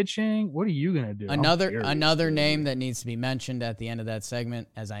to pitching. What are you gonna do? Another name that needs to be mentioned at the end of that segment,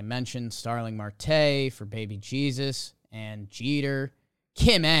 as I mentioned, Starling Marte for Baby Jesus and Jeter.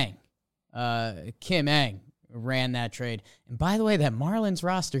 Kim Ng ran that trade. And by the way, that Marlins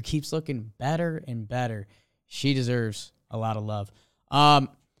roster keeps looking better and better. She deserves a lot of love.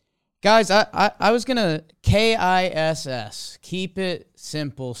 Guys, I was going to KISS. Keep it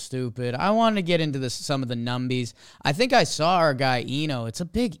simple, stupid. I wanted to get into some of the numbies. I think I saw our guy Eno. It's a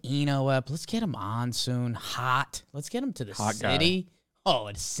big Eno up. Let's get him on soon. Hot. Let's get him to the city. Guy. Oh,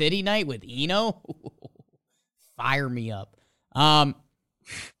 it's city night with Eno? Fire me up.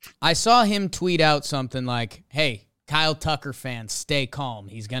 I saw him tweet out something like, hey, Kyle Tucker fans, stay calm.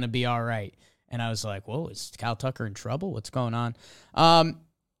 He's going to be all right. And I was like, whoa, is Kyle Tucker in trouble? What's going on?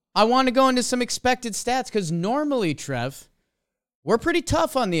 I want to go into some expected stats because normally, Trev, we're pretty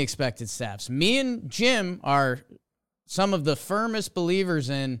tough on the expected stats. Me and Jim are some of the firmest believers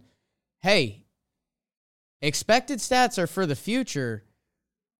in, hey, expected stats are for the future.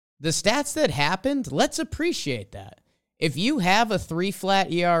 The stats that happened, let's appreciate that. If you have a 3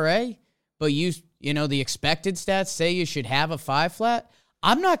 flat ERA, but you know, the expected stats say you should have a 5 flat,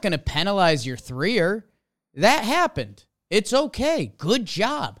 I'm not going to penalize your 3-er. That happened. It's okay. Good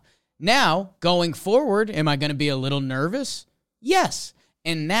job. Now, going forward, am I going to be a little nervous? Yes.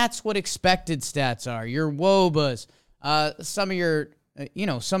 And that's what expected stats are. Your WOBAs, some of your,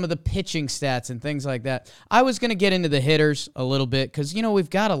 some of the pitching stats and things like that. I was going to get into the hitters a little bit because, we've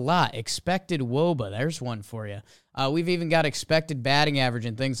got a lot. Expected WOBA, there's one for you. We've even got expected batting average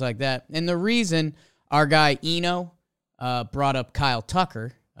and things like that. And the reason our guy Eno brought up Kyle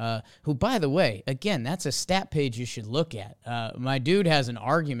Tucker, who, by the way, again, that's a stat page you should look at. My dude has an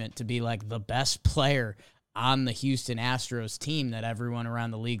argument to be like the best player on the Houston Astros team that everyone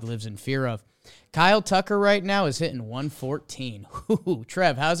around the league lives in fear of. Kyle Tucker right now is hitting 114. Ooh,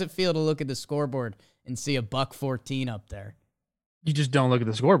 Trev, how's it feel to look at the scoreboard and see a $114 up there? You just don't look at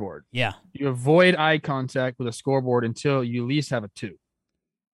the scoreboard. Yeah. You avoid eye contact with a scoreboard until you at least have a 2.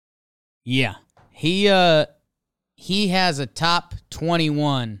 Yeah. He has a top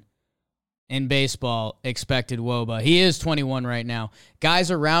 21 in baseball expected WOBA. He is 21 right now. Guys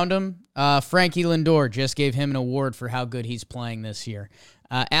around him, Frankie Lindor just gave him an award for how good he's playing this year.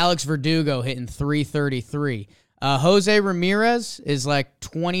 Alex Verdugo hitting 333. Jose Ramirez is like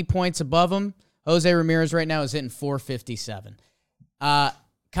 20 points above him. Jose Ramirez right now is hitting 457.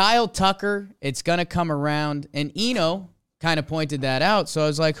 Kyle Tucker, it's going to come around. And Eno kind of pointed that out. So I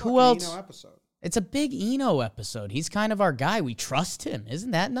was like, who else? Eno episode. It's a big Eno episode. He's kind of our guy. We trust him.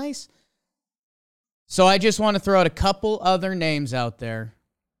 Isn't that nice? So I just want to throw out a couple other names out there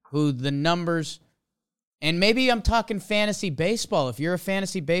who the numbers, and maybe I'm talking fantasy baseball. If you're a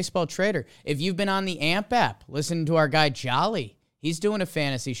fantasy baseball trader, if you've been on the AMP app, listening to our guy Jolly, he's doing a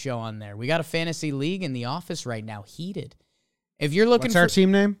fantasy show on there. We got a fantasy league in the office right now, Heated. If you're looking What's our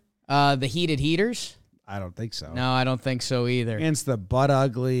team name? The Heated Heaters. I don't think so. No, I don't think so either. Against the Butt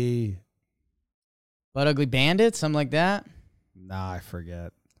Ugly Bandits, something like that. Nah, I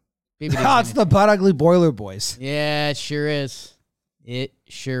forget. No, it's the Butt Ugly Boiler Boys. Yeah, it sure is. It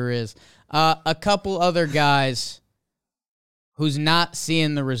sure is. A couple other guys who's not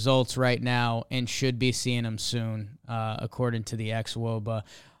seeing the results right now and should be seeing them soon, according to the ex-WOBA.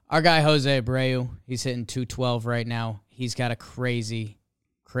 Our guy Jose Abreu, he's hitting 212 right now. He's got a crazy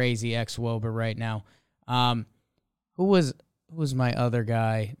ex-WOBA right now. Who was my other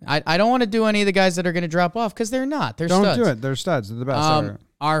guy? I don't want to do any of the guys that are going to drop off because they're not. They're Don't studs. do it. They're studs. They're the best.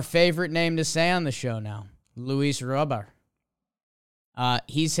 Our favorite name to say on the show now, Luis Robert.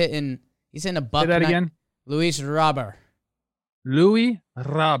 He's hitting a buck. Say that again. Luis Robert. Louis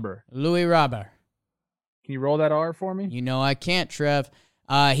Robert. Louis Robert. Can you roll that R for me? You know I can't, Trev.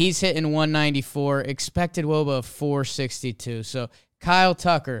 He's hitting 194. Expected WOBA of 462. So Kyle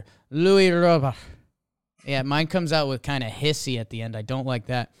Tucker, Louis Robert. Yeah, mine comes out with kind of hissy at the end. I don't like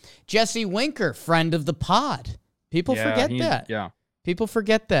that. Jesse Winker, friend of the pod. People forget that. Yeah. People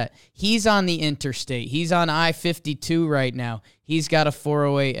forget that. He's on the interstate. He's on I-52 right now. He's got a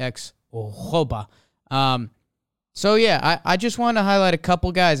 408X WOBA. So yeah, I just wanted to highlight a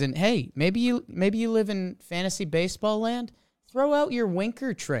couple guys. And hey, maybe you live in fantasy baseball land. Throw out your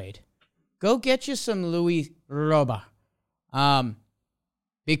Winker trade. go get you some Louis Roba.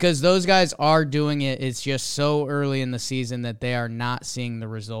 Because those guys are doing it. It's just so early in the season that they are not seeing the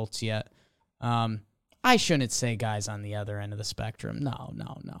results yet. I shouldn't say guys on the other end of the spectrum. No.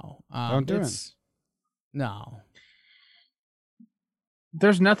 Don't do it. No.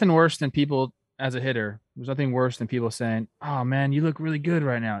 There's nothing worse than people as a hitter. There's nothing worse than people saying, "Oh man, you look really good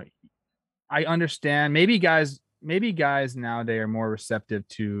right now." I understand. Maybe guys nowadays are more receptive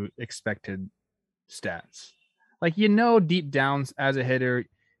to expected stats. Like, deep down as a hitter,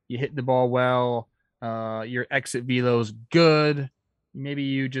 you hit the ball well. Your exit velo's good. Maybe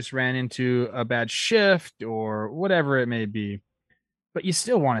you just ran into a bad shift or whatever it may be, but you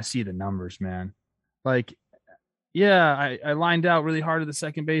still want to see the numbers, man. Like, yeah, I lined out really hard at the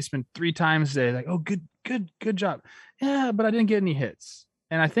second baseman 3 times today. Like, oh, good job. Yeah, but I didn't get any hits.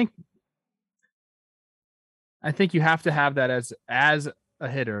 And I think you have to have that as a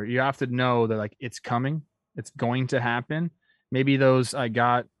hitter. You have to know that, like, it's coming. It's going to happen. Maybe those I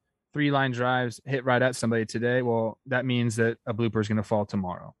got 3 line drives hit right at somebody today. Well, that means that a blooper is going to fall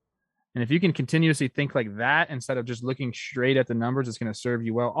tomorrow. And if you can continuously think like that instead of just looking straight at the numbers, it's going to serve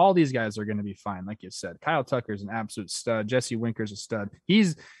you well. All these guys are going to be fine, like you said. Kyle Tucker is an absolute stud. Jesse Winker's a stud.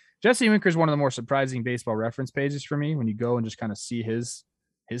 Jesse Winker's one of the more surprising baseball reference pages for me when you go and just kind of see his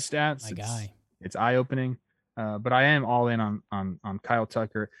stats. My guy. It's eye-opening. But I am all in on Kyle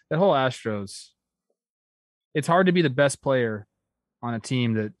Tucker. That whole Astros, it's hard to be the best player on a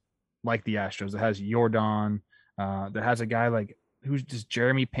team that, like the Astros, that has Yordan, that has a guy like who's just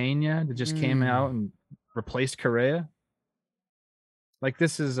Jeremy Pena that just came out and replaced Correa. Like,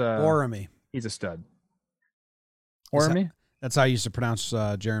 this is Oramy. He's a stud. Oramy? That's how I used to pronounce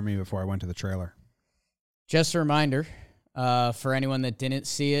Jeremy before I went to the trailer. Just a reminder, for anyone that didn't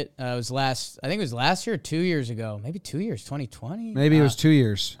see it, I think it was last year or 2 years ago. Maybe 2 years, 2020? Maybe it was 2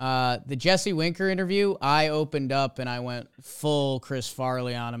 years. The Jesse Winker interview, I opened up and I went full Chris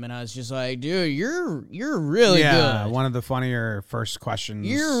Farley on him, and I was just like, dude, you're really good. Yeah, one of the funnier first questions.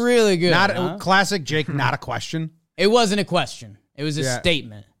 You're really good. Classic Jake, not a question. It wasn't a question. It was a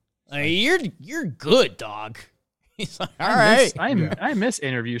statement. Like, you're good, dog. He's like, all right. I miss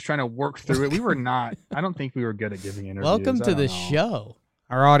interviews, trying to work through it. We were not. I don't think we were good at giving interviews. Welcome to the show.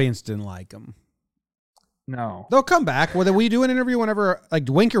 Our audience didn't like them. No. They'll come back. Whether we do an interview whenever, like,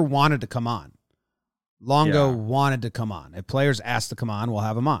 Winker wanted to come on. Longo wanted to come on. If players ask to come on, we'll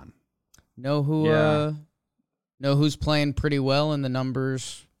have him on. Know who's playing pretty well and the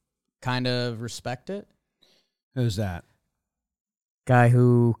numbers kind of respect it? Who's that? Guy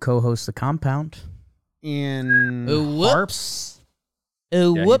who co-hosts The Compound. Whoops.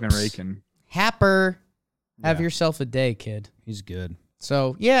 He's been raking. Happer. Have yourself a day, kid. He's good.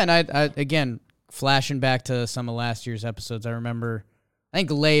 So, yeah, and I again, flashing back to some of last year's episodes, I remember, I think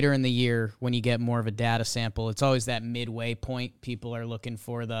later in the year when you get more of a data sample, it's always that midway point. People are looking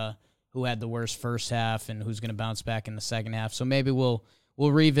for who had the worst first half and who's going to bounce back in the second half. So maybe we'll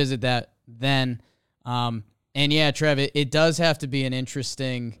revisit that then. And yeah, Trev, it does have to be an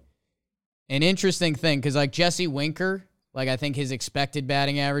interesting thing, because like Jesse Winker, like, I think his expected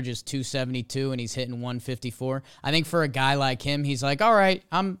batting average is 272 and he's hitting 154. I think for a guy like him, he's like, all right,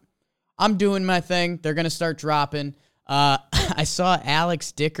 I'm doing my thing. They're going to start dropping. I saw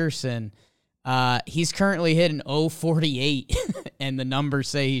Alex Dickerson. He's currently hitting 048 and the numbers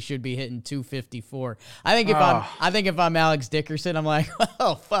say he should be hitting 254. I think if I'm Alex Dickerson, I'm like,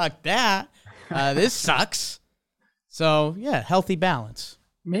 well, fuck that. This sucks. So, yeah, healthy balance.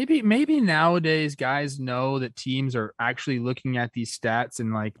 Maybe nowadays guys know that teams are actually looking at these stats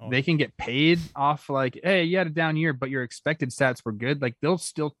and, like, they can get paid off, like, hey, you had a down year, but your expected stats were good. Like, they'll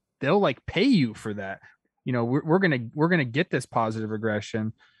like pay you for that. You know, we're gonna get this positive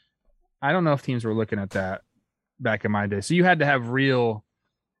regression. I don't know if teams were looking at that back in my day. So you had to have real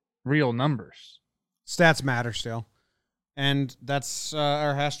numbers. Stats matter still, and that's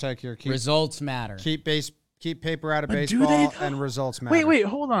our hashtag here. Results matter. Keep paper out of baseball, and results matter. Wait,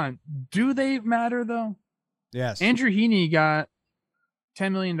 hold on. Do they matter, though? Yes. Andrew Heaney got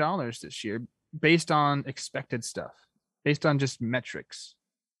 $10 million this year based on expected stuff, based on just metrics.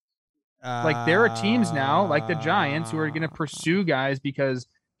 Like, there are teams now, like the Giants, who are going to pursue guys because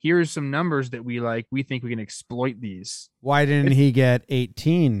here's some numbers that we like. We think we can exploit these. Why didn't he get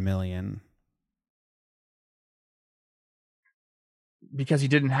 $18 million? Because he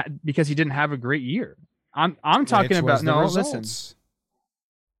didn't have a great year. I'm talking about listen.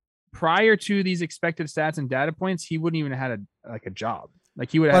 Prior to these expected stats and data points, he wouldn't even have had a job.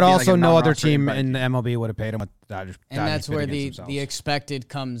 Like, he would. But also, no other team in the MLB would have paid him. And that's where the expected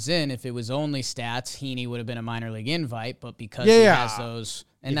comes in. If it was only stats, Heaney would have been a minor league invite. But because he has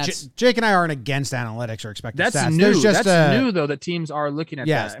And that's Jake and I aren't against analytics or expected That's stats. new. There's just That's new though that teams are looking at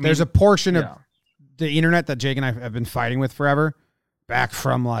yes, that. there's a portion of yeah. the internet that Jake and I have been fighting with forever, back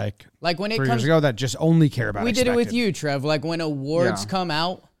from like when it 3 comes years ago, that just only care about. We did it with expected. you, Trev. Like when awards Yeah. come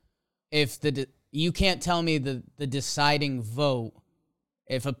out, if you can't tell me the deciding vote,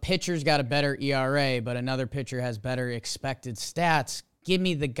 if a pitcher's got a better ERA but another pitcher has better expected stats, give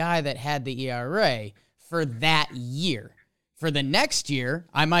me the guy that had the ERA for that year. For the next year,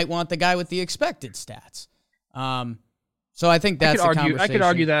 I might want the guy with the expected stats. So I think that's I the conversation. I could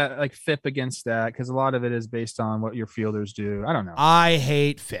argue that like FIP against that because a lot of it is based on what your fielders do. I don't know. I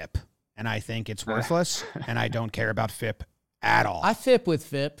hate FIP, and I think it's worthless, and I don't care about FIP at all. I FIP with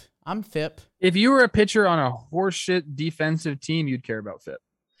FIP. I'm FIP. If you were a pitcher on a horseshit defensive team, you'd care about FIP.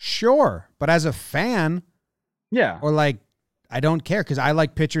 Sure, but as a fan, Yeah. or like, I don't care because I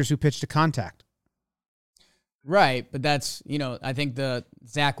like pitchers who pitch to contact. Right, but that's, I think the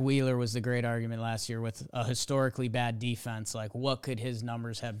Zach Wheeler was the great argument last year with a historically bad defense. Like, what could his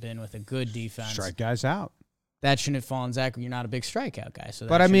numbers have been with a good defense? Strike guys out. That shouldn't fall on Zach. You're not a big strikeout guy. So,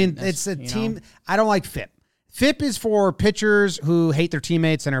 But I mean, it's a team. I don't like FIP. FIP is for pitchers who hate their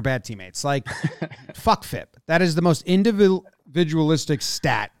teammates and are bad teammates. Like, fuck FIP. That is the most individualistic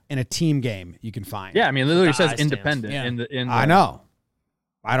stat in a team game you can find. Yeah, I mean, it literally The says eye stands. independent Yeah. in the I know.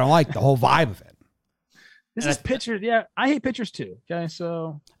 I don't like the whole vibe of it. This is pitchers. Yeah, I hate pitchers too. Okay,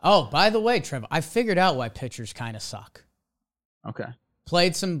 so Oh, by the way, Trevor, I figured out why pitchers kind of suck. okay.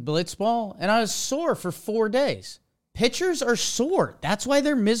 Played some blitz ball, and I was sore for 4 days. Pitchers are sore. That's why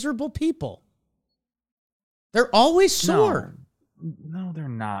they're miserable people. They're always sore. No, they're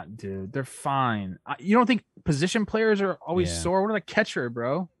not, dude. They're fine. You don't think position players are always Yeah. sore? What about a catcher,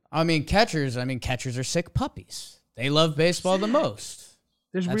 bro? Catchers are sick puppies. They love baseball the most.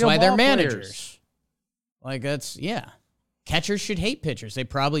 There's That's real why they're ball managers. Like catchers should hate pitchers. They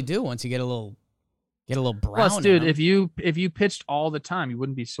probably do once you get a little brown. Plus, in dude, them. if you pitched all the time, you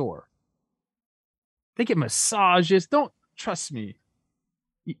wouldn't be sore. They get massages. Don't trust me.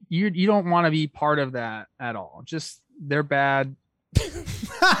 You don't want to be part of that at all. Just they're bad.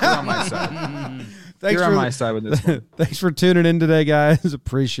 You're on my side. You're on my side with this one. Thanks for tuning in today, guys.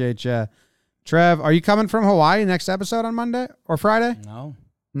 Appreciate you. Trev, are you coming from Hawaii next episode on Monday or Friday? No.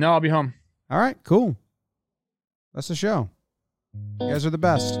 No, I'll be home. All right, cool. That's the show. You guys are the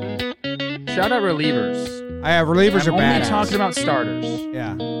best. Shout out relievers. I have relievers I'm are bad. only talking about starters.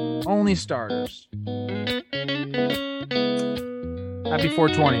 Yeah. Only starters. Happy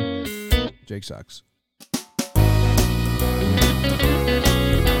 420. Jake sucks.